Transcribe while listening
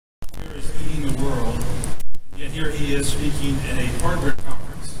and here he is speaking at a hardware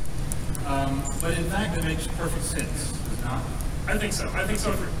conference. But in fact, it makes perfect sense, does it not? I think so. I think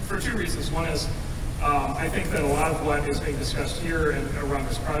so for two reasons. One is, I think that a lot of what is being discussed here and around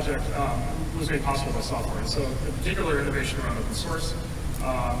this project was made possible by software. And so, in particular, innovation around open source,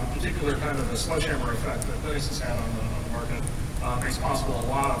 in particular, kind of the sledgehammer effect that Linux has had on the market, makes possible a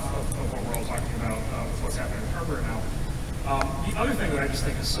lot of what we're all talking about with what's happening in hardware now. The other thing that I just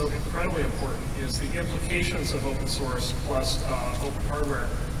think is so incredibly important is the implications of open source plus open hardware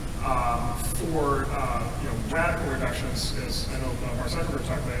for radical reductions, as I know Marc Zuckerberg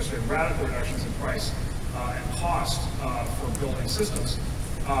talked about yesterday, radical reductions in price and cost for building systems,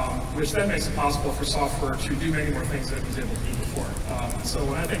 which then makes it possible for software to do many more things than it was able to do before. And so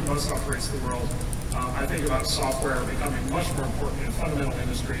when I think most operates the world, I think about software becoming much more important in fundamental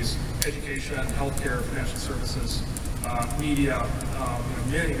industries, education, healthcare, financial services, media,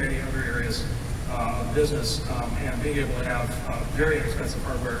 many, many other areas of business, and being able to have very inexpensive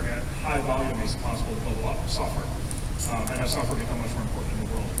hardware at high volume makes it possible to build a lot of software, and have software become much more important in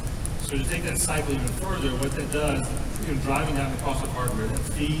the world. So to take that cycle even further, what that does, driving down the cost of hardware, that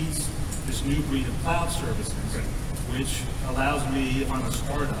feeds this new breed of cloud services, which allows me, if I'm a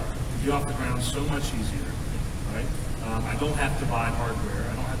startup, to get off the ground so much easier, right? I don't have to buy hardware,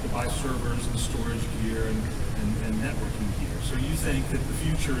 I don't have to buy servers and storage gear and networking gear. So you think that the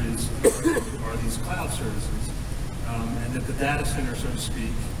future are these cloud services, and that the data center, so to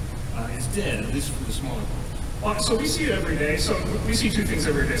speak, is dead, at least for the smaller ones. Well, so we see it every day. So we see two things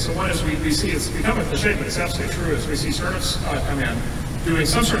every day. So one is we see, it's become a cliche, but it's absolutely true, is we see startups come in doing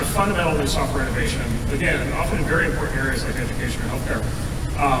some sort of fundamental new software innovation, again, often in very important areas like education or healthcare.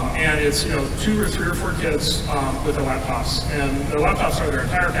 And it's 2 or 3 or 4 kids with their laptops, and their laptops are their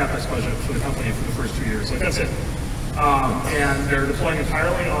entire capex budget for the company for the first 2 years. Like, that's it. And they're deploying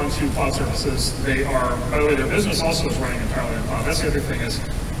entirely onto cloud services. They are, by the way, their business also is running entirely on cloud. That's the other thing is,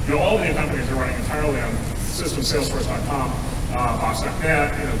 all the new companies are running entirely on systems, Salesforce.com,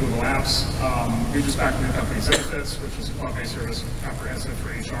 Box.net, Google Apps. We just backed a new company, Benefits, which is a cloud-based service comprehensive for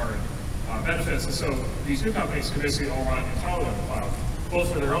HR and benefits. And so these new companies can basically all run entirely on the cloud,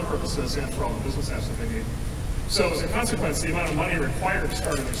 both for their own purposes and for all the business apps that they need. So as a consequence, the amount of money required to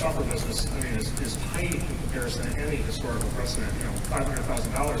start a new software business, is tiny in comparison to any historical precedent.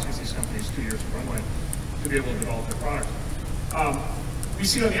 $500,000 gives these companies 2 years of runway to be able to develop their product. We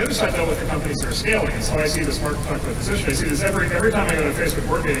see on the other side, though, with the companies that are scaling, and so I see this, Marc talked about this yesterday, I see this every time I go to a Facebook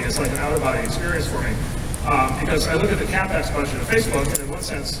board meeting, it's like an out-of-body experience for me. Because I look at the CapEx budget of Facebook, and in one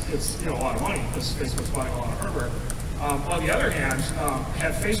sense, it's a lot of money, because Facebook's buying a lot of hardware. On the other hand,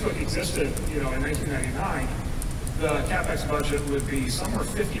 had Facebook existed, in 1999, the CapEx budget would be somewhere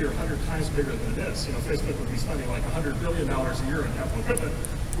 50 or 100 times bigger than it is. Facebook would be spending like $100 billion a year on capital equipment,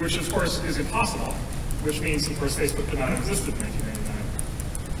 which of course is impossible, which means, of course, Facebook could not have existed in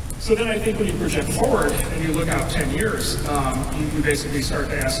 1999. So then I think when you project forward and you look out 10 years, you basically start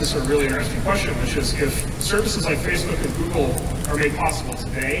to ask this really interesting question, which is if services like Facebook and Google are made possible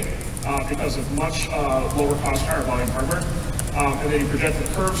today because of much lower cost, higher volume hardware, and then you project the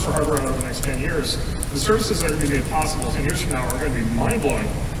curves for hardware over the next 10 years, the services that are going to be made possible 10 years from now are going to be mind-blowing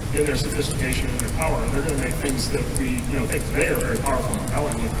in their sophistication and their power, and they're going to make things that we think today are very powerful and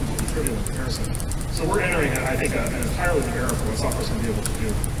compelling and completely trivial in comparison. So we're entering, I think, an entirely new era for what software is going to be able to do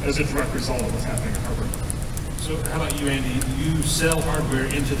as a direct result of what's happening in hardware. So how about you, Andy? You sell hardware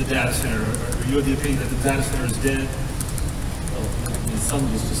into the data center. Are you of the opinion that the data center is dead? Well, some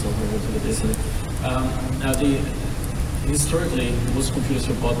used to sell hardware to the data center. Now, historically, most computers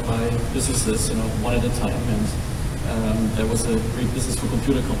were bought by businesses, one at a time, and there was a great business for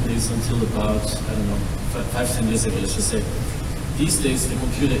computer companies until about, 5-10 years ago, let's just say. These days, the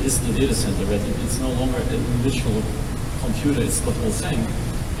computer is the data center, right? It's no longer an individual computer, it's the whole thing.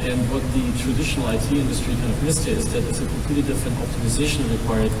 And what the traditional IT industry kind of missed here is that there's a completely different optimization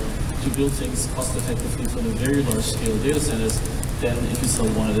required to build things cost-effectively for the very large-scale data centers than if you sell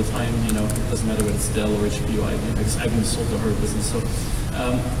one at a time. It doesn't matter whether it's Dell or HP or IBM, because IBM sold the hardware business. So,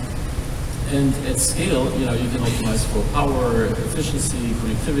 and at scale, you can optimize for power, efficiency,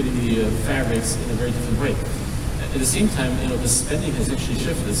 connectivity, fabrics in a very different way. At the same time, the spending has actually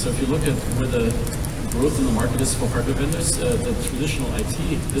shifted. So if you look at where the growth in the market is for hardware vendors, the traditional IT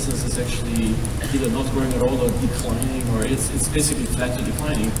business is actually either not growing at all or declining, or it's basically flat to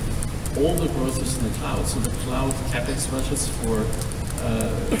declining. All the growth is in the cloud. So the cloud capex budgets for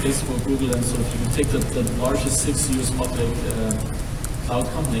Facebook, Google, and so if you take the largest 6 US public cloud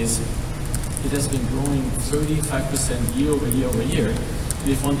companies, it has been growing 35% year over year over year.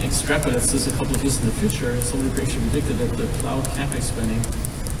 If one extrapolates this a couple of years in the future, somebody actually predicted that the cloud capex spending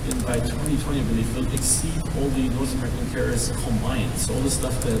by 2020, I believe, will exceed all the North American carriers combined. So all the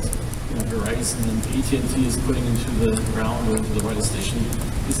stuff that Verizon and AT&T is putting into the ground or into the wireless station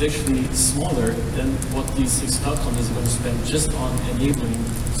is actually smaller than what these 6 cloud companies are going to spend just on enabling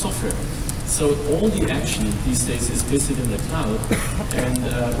software. So all the action these days is basically in the cloud, and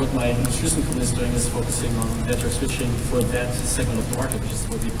what my Andreessen company is doing is focusing on network switching for that segment of the market, which is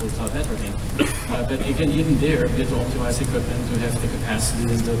what we call cloud networking. But again, even there, we have to optimize equipment to have the capacity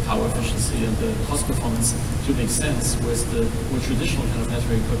and the power efficiency and the cost performance to make sense, whereas the more traditional kind of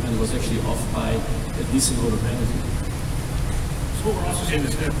networking equipment was actually off by at least an order of magnitude. So what we're also seeing in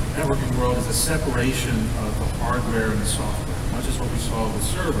this networking world is a separation of the hardware and the software, not just what we saw with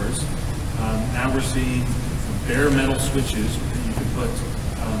servers. Now we're seeing bare metal switches that you can put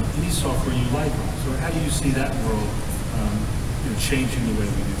any software you like on. So how do you see that world changing the way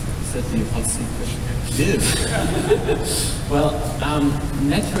we do things? Is that the hot seat question here? It is. Well,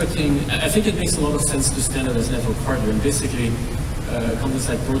 networking, I think it makes a lot of sense to standardize network hardware. And basically, companies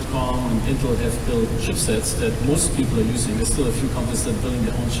like Broadcom and Intel have built chipsets that most people are using. There's still a few companies that are building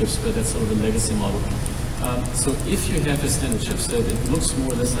their own chips, but that's sort of a legacy model. So if you have a standard chipset, it looks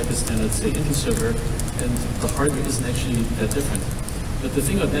more or less like a standard, say, Intel server, and the hardware isn't actually that different. But the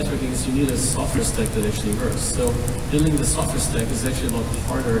thing about networking is you need a software stack that actually works. So building the software stack is actually a lot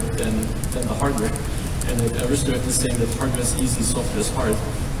harder than the hardware. And Aristotle is saying that hardware is easy, software is hard.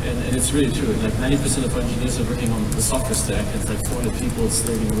 And it's really true. Like 90% of our engineers are working on the software stack. It's like 400 people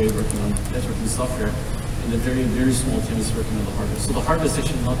slaving away working on networking software. And a very, very small team is working on the hardware. So the hardware is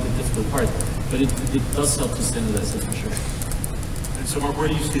actually not the difficult part, but it does help to standardize it for sure. And so Mark, where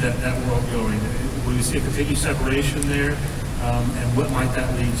do you see that world going? Will you see a continued separation there? And what might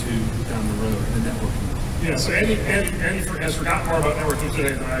that lead to down the road in the networking world? Yeah, so Andy has forgotten more about networking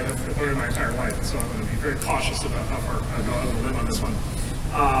today than I have learned my entire life, and so I'm going to be very cautious about how far I go out on the limb on this one.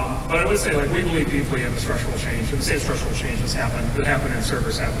 But I would say, like, we believe deeply in the structural change, and the same structural change that happened in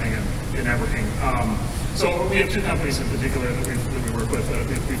servers happening in networking. So we have 2 companies in particular that we work with that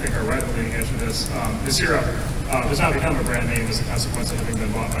we think are right on the leading edge of this. Nicira has now become a brand name as a consequence of having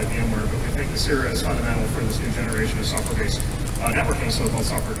been bought by VMware, but we think Nicira is fundamental for this new generation of software-based networking, so-called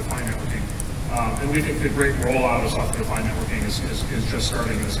software-defined networking. And we think the great rollout of software-defined networking is just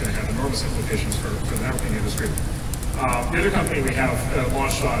starting, and is going to have enormous implications for the networking industry. The other company we have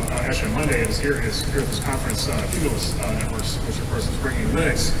launched on, actually on Monday, is here at this conference, Cumulus Networks, which of course is bringing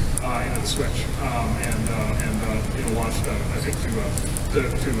Linux into the switch, and launched, I think,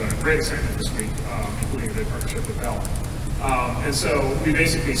 to great excitement this week, including a big partnership with Bell. And so we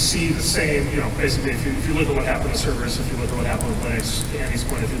basically see the same, basically if you look at what happened to servers, if you look at what happened with Linux, to Andy's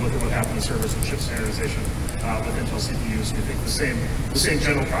point, if you look at what happened to servers with chip standardization with Intel CPUs, we think the same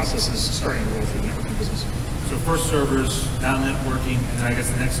general process is starting to roll through the networking business. So first servers, now networking, and then I guess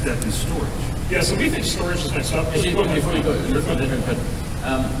the next step is storage. Yeah, so we think storage is next up. Before we go further,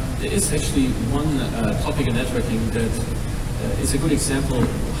 there is actually one topic in networking that is a good example of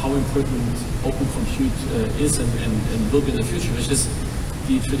how important open compute is and will be in the future, which is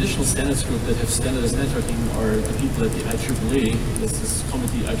the traditional standards group that have standardized networking are the people at the IEEE. There's this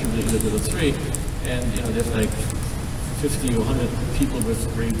committee IEEE 3, and they have like 50 or 100 people with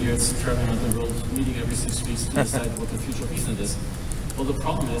gray beards traveling around the world, meeting every 6 weeks to decide what the future of Ethernet is. Well, the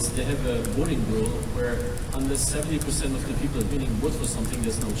problem is they have a voting rule where unless 70% of the people are meeting vote for something,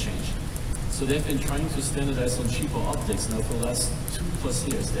 there's no change. So they've been trying to standardize on cheaper optics now for the last 2+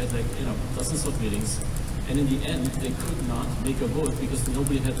 years. They had dozens of meetings, and in the end, they could not make a vote because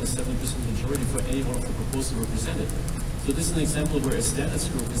nobody had the 70% majority for any one of the proposals represented. So this is an example where a standards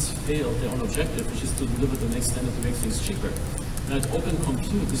group has failed their own objective, which is to deliver the next standard to make things cheaper. Now at Open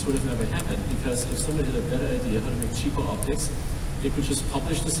Compute, this would have never happened, because if somebody had a better idea how to make cheaper optics, they could just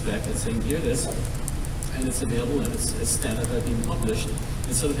publish the spec and saying, here it is, and it's available and it's a standard that being published,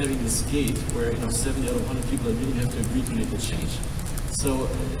 instead of having this gate where 70 out of 100 people are really have to agree to make a change. So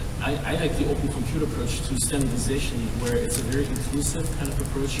I like the open compute approach to standardization, where it's a very inclusive kind of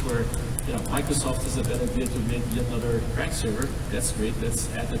approach where Microsoft has a better idea to make yet another rack server. That's great, let's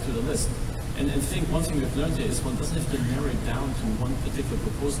add that to the list. And I think one thing we've learned here is one doesn't have to narrow it down to one particular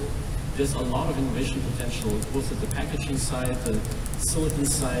proposal. There's a lot of innovation potential, both at the packaging side, the silicon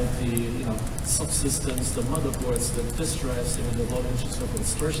side, the subsystems, the motherboards, the disk drives, the lot of so-called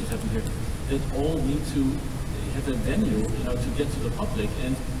storage that happen here, that all need to have a venue, to get to the public.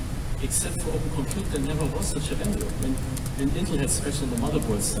 And except for Open Compute, there never was such a venue. When Intel had specs on the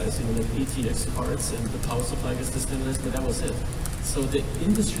motherboard size, like ATX cards and the power supply gets standardized, but that was it. So the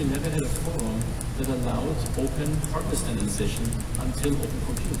industry never had a forum that allowed open hardware standardization until Open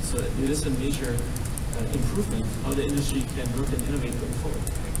Compute. So it is a major improvement how the industry can work and innovate going forward.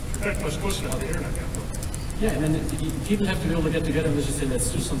 fact, much closer to how the internet got built. Yeah, and then people have to be able to get together and just say, let's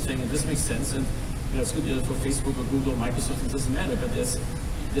do something, and this makes sense. And it's good either for Facebook or Google or Microsoft, it doesn't matter, but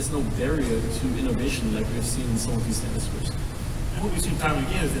there's no barrier to innovation like we've seen in some of these industries. And what we see time and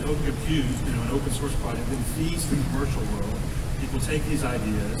again is that open compute, an open source project, then feeds the commercial world. People take these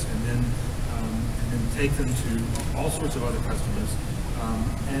ideas and then take them to all sorts of other customers.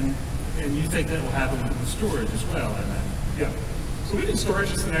 And you think that will happen with storage as well, I imagine. Yeah. So we think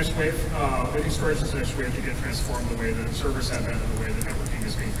storage is the next wave. We think storage is the next wave to get transformed the way that servers have been and the way that networking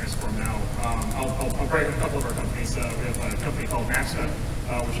is being transformed now. I'll break a couple of our companies. We have a company called Maxnet,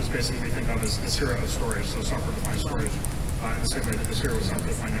 which is basically we think of as Sierra of storage, so software-defined storage. In the same way that Sierra was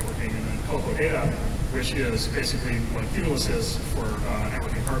software-defined networking, and then Coco Data, which is basically what Cumulus is for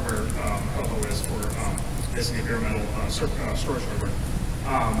networking hardware. Coco is for basically bare metal storage hardware.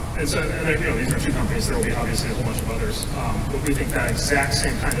 And then, these are two companies. There will be obviously a whole bunch of others, but we think that exact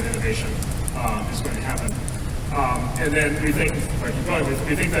same kind of innovation is going to happen. And then we think, like you're going,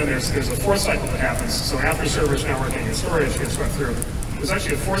 we think that there's a fourth cycle that happens. So after servers, networking, and storage gets swept through, there's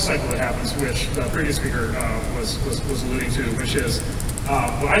actually a fourth cycle that happens, which the previous speaker was alluding to, which is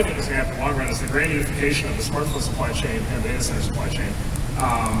what I think is going to happen in the long run is the grand unification of the smartphone supply chain and the data center supply chain.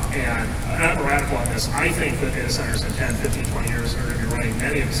 And I'm a radical on this. I think that data centers in 10, 15, 20 years are going to be running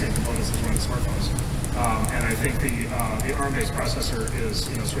many of the same components as running smartphones. And I think the ARM-based processor is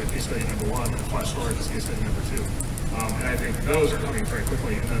sort of case study number one, and flash storage is case study number two. And I think those are coming very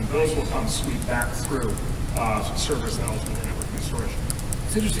quickly, and then those will come sweep back through servers and ultimately networking and storage.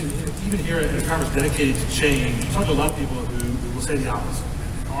 It's interesting, even here at a conference dedicated to change, you talk to a lot of people who will say the opposite.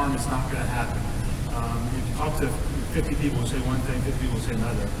 ARM is not going to happen. If you talk to 50 people who say one thing, 50 people who say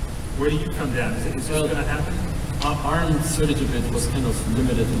another. Where do you come down? Is this going to happen? ARM 32-bit was kind of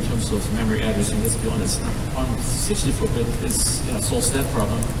limited in terms of memory addressing, let's be honest. ARM 64-bit solves that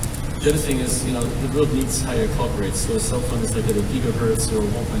problem. The other thing is, the world needs higher clock rates. So a cell phone is like at 1 gigahertz or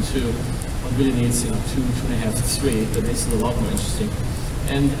 1.2. One really needs 2, 2.5, 3. That makes it a lot more interesting.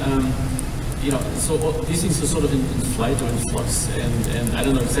 And so these things are sort of in flight or in flux, and I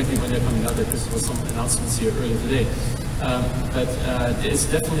don't know exactly when they're coming out. There was some announcements here earlier today, but it's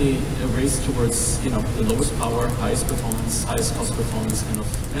definitely a race towards the lowest power, highest performance, highest cost performance kind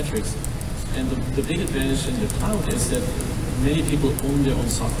of metrics. And the big advantage in the cloud is that many people own their own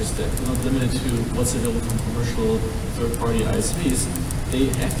software stack. They're not limited to what's available from commercial third-party ISVs. They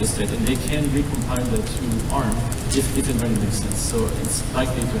have this stack, and they can recompile that to ARM if and when it makes sense. So it's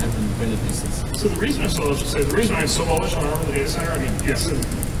likely to happen when it makes sense. So the reason I'm so bullish on ARM in the data center, I mean, yes, and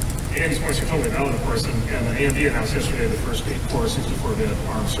Andy's points are totally valid, of course, and AMD announced yesterday the first 8-core 64-bit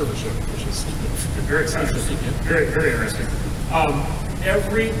ARM server chip, which is very exciting. Very, very interesting.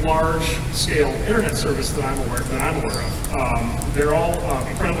 Every large-scale internet service that I'm aware of, they're all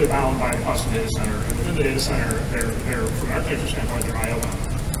incredibly bound by the cost of the data center. And within the data center, they're from an architecture standpoint, they're I/O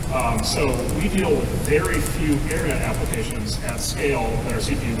bound. So we deal with very few internet applications at scale that are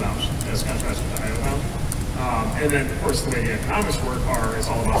CPU bound, as contrasted to I/O bound. And then, of course, the way the economics work is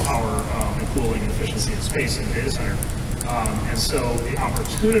all about power and cooling and efficiency and space in the data center. And so the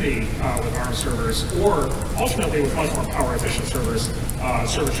opportunity with ARM servers, or ultimately with much more power-efficient servers,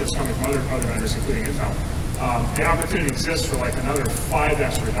 server chips coming from other vendors, including Intel, the opportunity exists for like another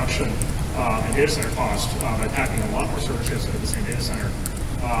 5x reduction in data center cost by packing a lot more server chips into the same data center.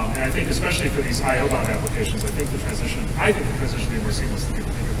 And I think, especially for these I/O-bound applications, I think the transition will be more seamless than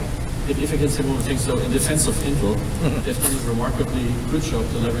people think it will. If I can say one more thing, so in defense of Intel, they've done a remarkably good job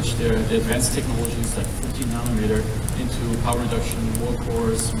to leverage their advanced technologies like 14 nanometer into power reduction, more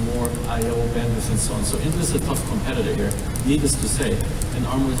cores, more I/O bandwidth, and so on. So Intel is a tough competitor here, needless to say, and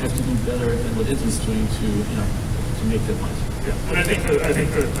ARM would have to do better than what Intel is doing to make that point. Yeah, and I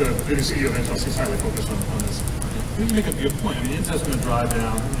think the new CEO of Intel seems highly focused on this. You make a good point. I mean, Intel's going to drive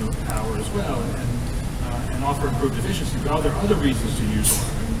down power as well and offer improved efficiency. But are there other reasons to use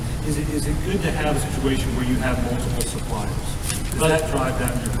ARM? Is it good to have a situation where you have multiple suppliers? Does that drive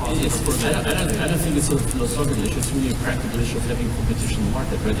down your cost? I don't think it's a philosophical issue. It's really a practical issue of having competition in the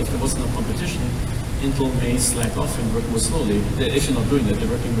market, right? If there was no competition, Intel may slack off and work more slowly. They're actually not doing that.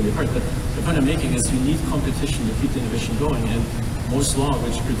 They're working really hard. But the point I'm making is you need competition to keep the innovation going. And Moore's law,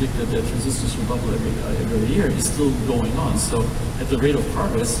 which predicted that transistors will double every year, is still going on. So at the rate of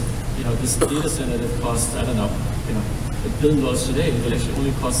progress, this data center that costs, I don't know, $1 billion today will actually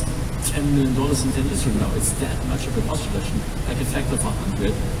only cost $10 million in 10 years from now. It's that much of a cost reduction, like a factor of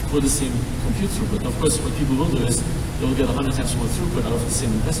 100 for the same compute throughput. Of course, what people will do is they'll get 100 times more throughput out of the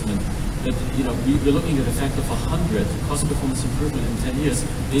same investment. But we're looking at a factor of 100 cost performance improvement in 10 years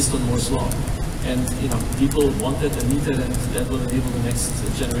based on Moore's law. And people want that and need that, and that will enable the next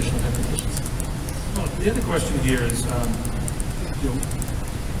generation of applications. Well, the other question here is,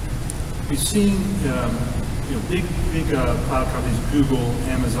 we've seen big cloud companies, Google,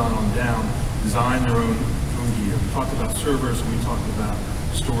 Amazon on down, design their own gear. We talked about servers, and we talked about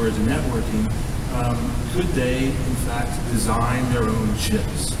storage and networking. Could they, in fact, design their own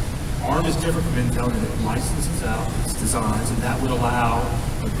chips? ARM is different from Intel in that it licenses out its designs, and that would allow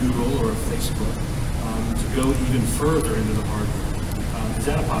a Google or a Facebook to go even further into the hardware. Is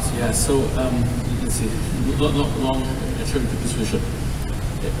that a possibility? Yeah, so let's see, long term discussion.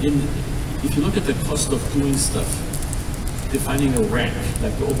 If you look at the cost of doing stuff, defining a rank,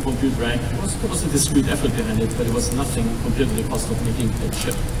 like the Open Compute rank, there was a discrete effort behind it, but it was nothing compared to the cost of making a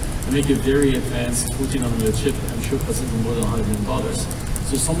chip. To make a very advanced 14-nanometer chip, I'm sure costs even more than $100 million.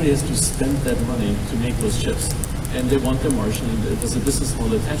 So somebody has to spend that money to make those chips, and they want their margin, and there's a business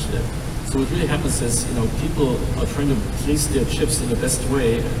model attached to that. So what really happens is, people are trying to place their chips in the best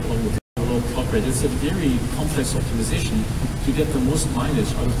way along with the low clock rate. It's a very complex optimization to get the most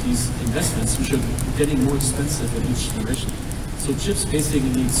mileage out of these investments, which are getting more expensive at each generation. So chips basically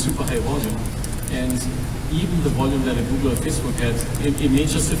need super high volume, and even the volume that a Google or Facebook had, it may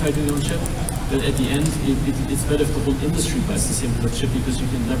justify doing on chip, but at the end, it's better if the whole industry buys the same kind of chip, because you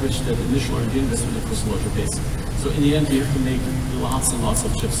can leverage that initial R&D investment across a larger base. So in the end, you have to make lots and lots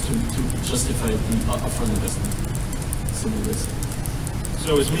of chips to justify the upfront investment. Simple this.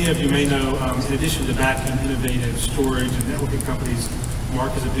 So as many of you may know, in addition to backing innovative storage and networking companies,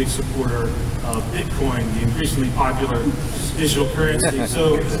 Marc is a big supporter of Bitcoin, the increasingly popular digital currency.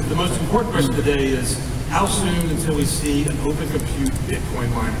 So the most important question today is, how soon until we see an open compute Bitcoin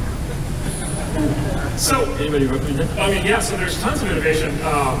miner? So, anybody working there? So there's tons of innovation.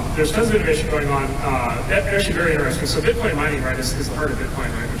 There's tons of innovation going on. That's actually very interesting. So Bitcoin mining, right, is the heart of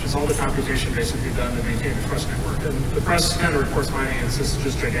Bitcoin, right, which is all the computation basically done to maintain the trust network. And the press kind of reports mining as this is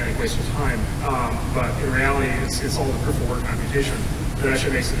just gigantic waste of time. But in reality, it's all the proof of work computation that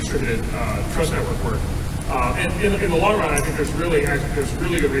actually makes the distributed trust network work. And in the long run, I think there's really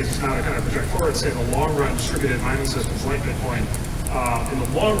good reasons now to kind of project forward and say the long run distributed mining systems like Bitcoin in the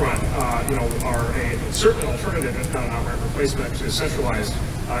long run, are certainly an alternative, if not an outright replacement, to centralized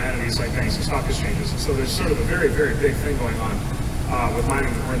entities like banks and stock exchanges. And so there's sort of a very, very big thing going on with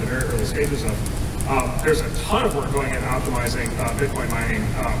mining that we're in the very early stages of. There's a ton of work going into optimizing Bitcoin mining,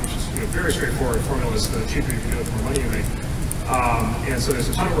 which is very straightforward formulas. The cheaper you can do it, the more money you make. And so there's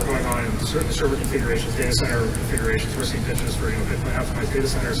a ton of work going on in certain server configurations, data center configurations. We're seeing pitches for Bitcoin optimized data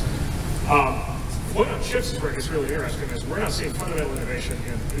centers. What on chips is where it gets really interesting is we're not seeing fundamental innovation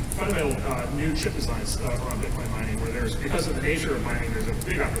in fundamental new chip designs around Bitcoin mining, where because of the nature of mining, there's a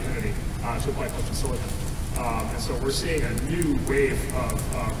big opportunity to apply custom silicon. And so we're seeing a new wave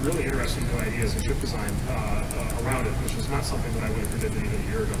of really interesting new ideas in chip design around it, which is not something that I would have predicted even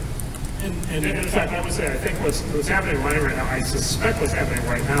a year ago. And in fact, I would say I think what's happening in mining right now, I suspect what's happening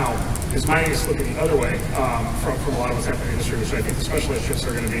right now is mining is slipping the other way from a lot of what's happening in the industry, which I think the specialized chips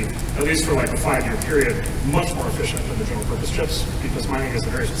are going to be, at least for like a 5-year period, much more efficient than the general purpose chips, because mining is a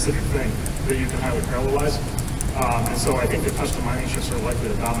very specific thing that you can highly parallelize. And so I think the custom mining chips are likely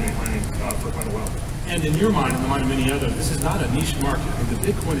to dominate mining for quite a while. And in your mind, and the mind of many others, this is not a niche market. I mean,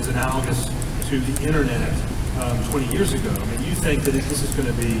 the Bitcoin is analogous to the internet 20 years ago. I mean, you think that this is going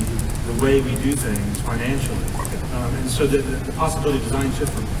to be the way we do things financially. And so the possibility of designing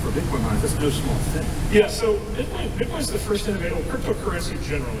chips for Bitcoin miners, that's no small thing. Yeah, so Bitcoin is the first innovative cryptocurrency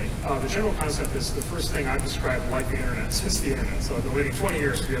generally. The general concept is the first thing I've described like the internet since the internet. So I've been waiting 20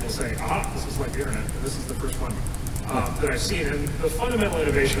 years to be able to say, aha, this is like the internet, and this is the first one that I've seen. And the fundamental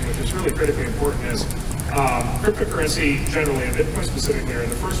innovation, which is really critically important, is cryptocurrency generally, and Bitcoin specifically, are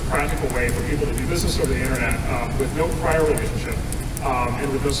the first practical way for people to do business over the internet with no prior relationship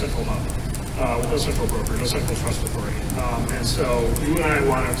and with no central hub, with no central broker, no central trust authority. And so you and I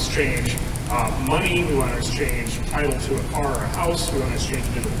want to exchange money, we want to exchange title to a car or a house, we want to exchange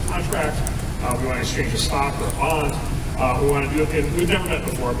a digital contract, we want to exchange a stock or a bond. We want to do it, and we've never met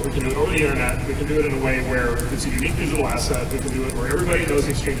before, but we can do it over the internet. We can do it in a way where it's a unique digital asset. We can do it where everybody knows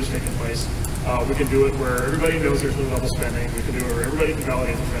the exchange is taking place. We can do it where everybody knows there's no double spending. We can do it where everybody can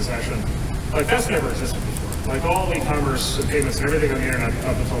validate the transaction. Like, that's never existed before. Like, all e-commerce and payments and everything on the internet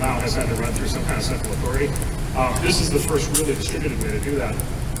up until now has had to run through some kind of central authority. This is the first really distributed way to do that.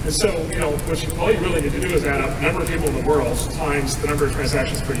 And so, all you really need to do is add up the number of people in the world times the number of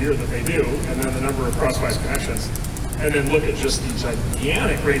transactions per year that they do, and then the number of cross-wise connections. And then look at just the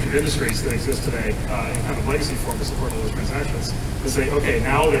gigantic range of industries that exist today in kind of legacy form to support all those transactions. And say, okay,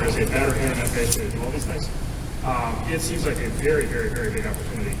 now there is a better internet-based way to do all these things. It seems like a very, very, very big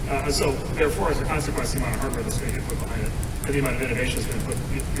opportunity. So therefore, as a consequence, the amount of hardware that's going to get put behind it, and the amount of innovation that's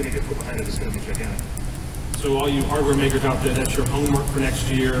going to get put behind it is going to be gigantic. So all you hardware makers out there, that's your homework for next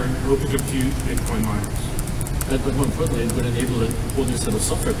year, open compute Bitcoin miners. But more importantly, it would enable a whole new set of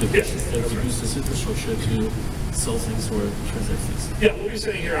software applications that would right. use this infrastructure to sell things or transact things. Yeah, we'll be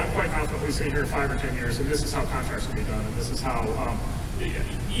sitting here, I'm quite confident we'll be sitting here in 5 or 10 years, and this is how contracts will be done, and this is how,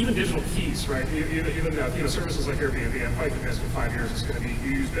 even digital keys, right? Even services like Airbnb, I'm quite convinced in 5 years it's going to be,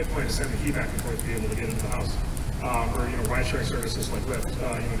 you use Bitcoin to send the key back and forth to be able to get into the house. Or ride sharing services like Lyft,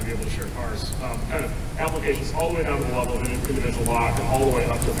 to be able to share cars. Kind of applications all the way down to the level of an individual lock and all the way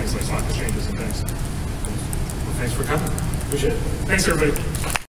up to things like stock exchanges and things. Well, thanks for coming. Appreciate it. Thanks, everybody.